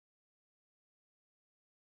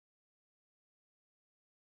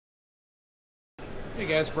Hey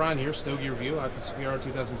guys, Brian here, Stogie Review, IPCPR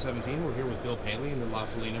 2017. We're here with Bill Paley in the La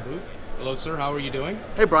Palina booth. Hello sir, how are you doing?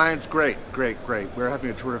 Hey Brian, it's great. We're having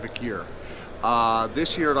a terrific year.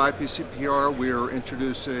 This year at IPCPR, we're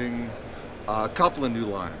introducing a couple of new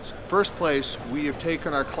lines. First place, we have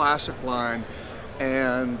taken our classic line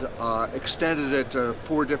and extended it to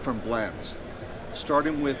 4 different blends.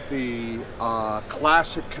 Starting with the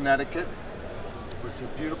Classic Connecticut, which is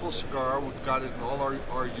a beautiful cigar. We've got it in all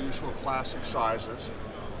our usual classic sizes.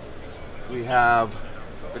 We have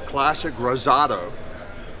the Classic Rosado,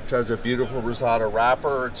 which has a beautiful rosado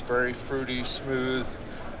wrapper. It's very fruity, smooth,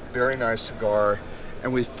 very nice cigar.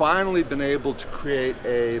 And we've finally been able to create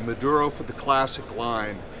a Maduro for the classic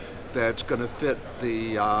line that's going to fit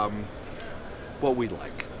the what we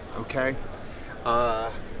like. Okay.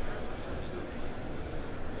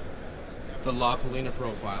 The La Palina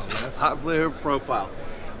profile, yes? Profile.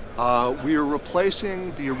 We are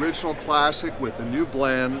replacing the original classic with a new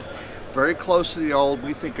blend, very close to the old.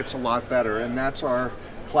 We think it's a lot better, and that's our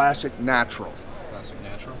Classic Natural. Classic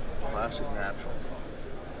Natural. Classic Natural.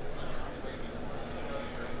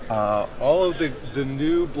 All of the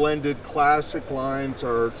new blended classic lines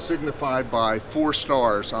are signified by 4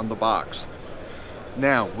 stars on the box.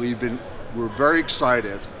 Now, we're very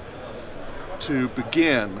excited to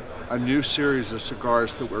begin a new series of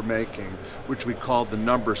cigars that we're making, which we call the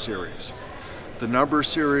Number Series. The Number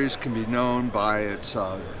Series can be known by its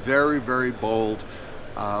very, very bold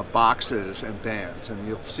boxes and bands, and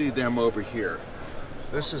you'll see them over here.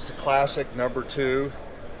 This is the Classic Number 2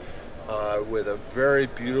 with a very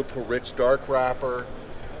beautiful, rich, dark wrapper,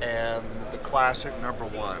 and the Classic Number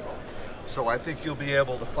 1. So I think you'll be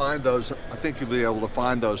able to find those. I think you'll be able to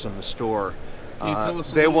find those in the store. Can you tell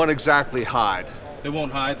us they won't exactly hide. They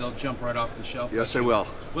won't hide, they'll jump right off the shelf. Yes, they will.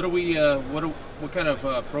 What kind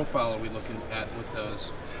of profile are we looking at with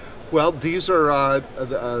those? Well, these are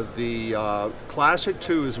the Classic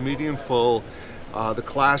 2 is medium full. The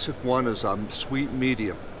Classic 1 is sweet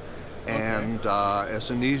medium. And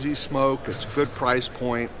it's an easy smoke, it's a good price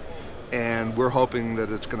point, and we're hoping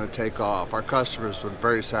that it's going to take off. Our customers have been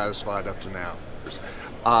very satisfied up to now.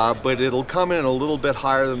 But it'll come in a little bit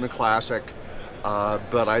higher than the Classic,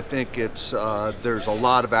 but I think it's there's a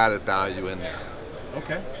lot of added value in there.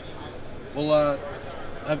 Okay. Well,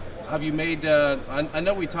 have you made, I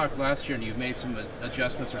know we talked last year and you've made some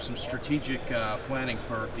adjustments or some strategic planning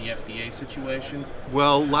for the FDA situation.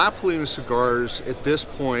 Well, La Palina cigars, at this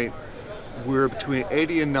point, we're between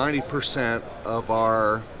 80 and 90% of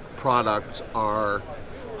our products are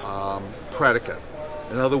predicate.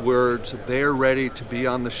 In other words, they're ready to be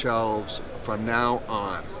on the shelves from now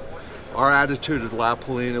on. Our attitude at La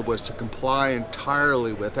Palina was to comply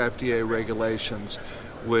entirely with FDA regulations,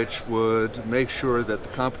 which would make sure that the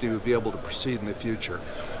company would be able to proceed in the future.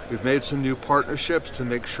 We've made some new partnerships to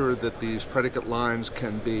make sure that these predicate lines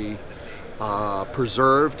can be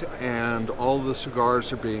preserved, and all of the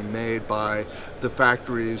cigars are being made by the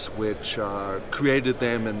factories which created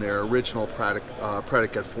them in their original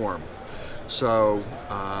predicate form. So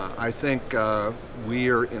I think we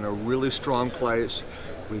are in a really strong place.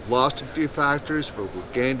 We've lost a few factories, but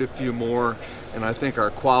we've gained a few more, and I think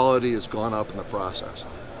our quality has gone up in the process.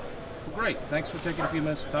 Well, great. Thanks for taking a few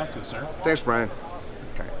minutes to talk to us, sir. Thanks, Brian.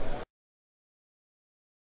 Okay.